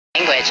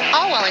language,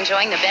 all while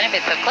enjoying the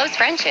benefits of close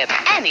friendship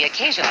and the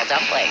occasional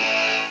dumpling.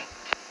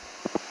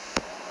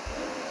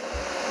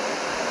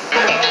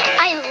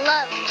 I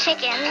love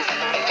chickens.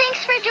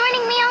 Thanks for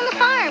joining me on the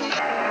farm.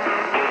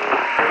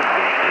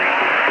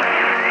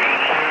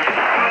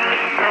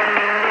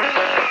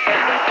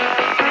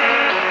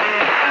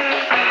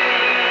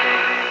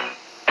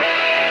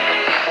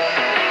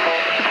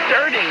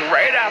 Starting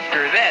right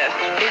after this,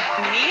 it's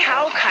Ni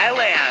Hao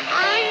Kailan.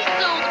 I'm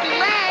so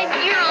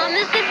glad you're on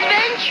this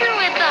adventure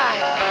with us.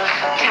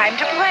 Time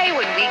to play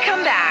when we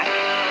come back.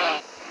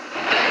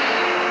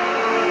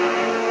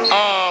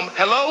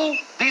 Hello?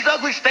 These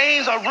ugly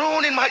stains are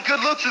ruining my good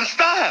looks and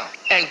style.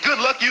 And good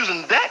luck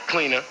using that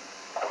cleaner.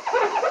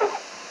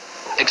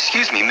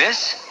 Excuse me,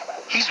 miss?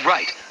 He's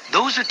right.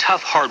 Those are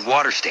tough, hard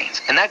water stains,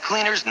 and that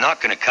cleaner's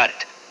not gonna cut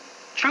it.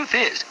 Truth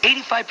is,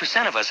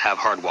 85% of us have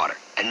hard water,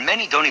 and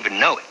many don't even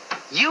know it.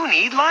 You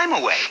need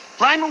Lime-A-Way.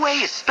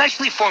 Lime-A-Way is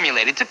specially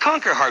formulated to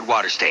conquer hard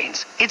water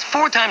stains. It's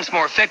 4 times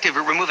more effective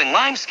at removing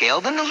lime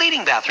scale than the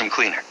leading bathroom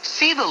cleaner.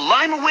 See the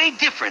Lime-A-Way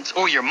difference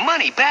or your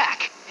money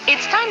back.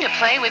 It's time to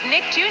play with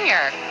Nick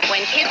Jr.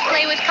 When kids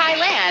play with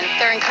Kailan,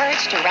 they're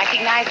encouraged to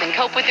recognize and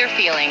cope with their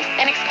feelings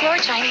and explore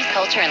Chinese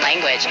culture and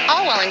language,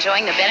 all while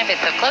enjoying the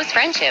benefits of close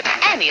friendship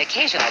and the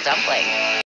occasional dumpling.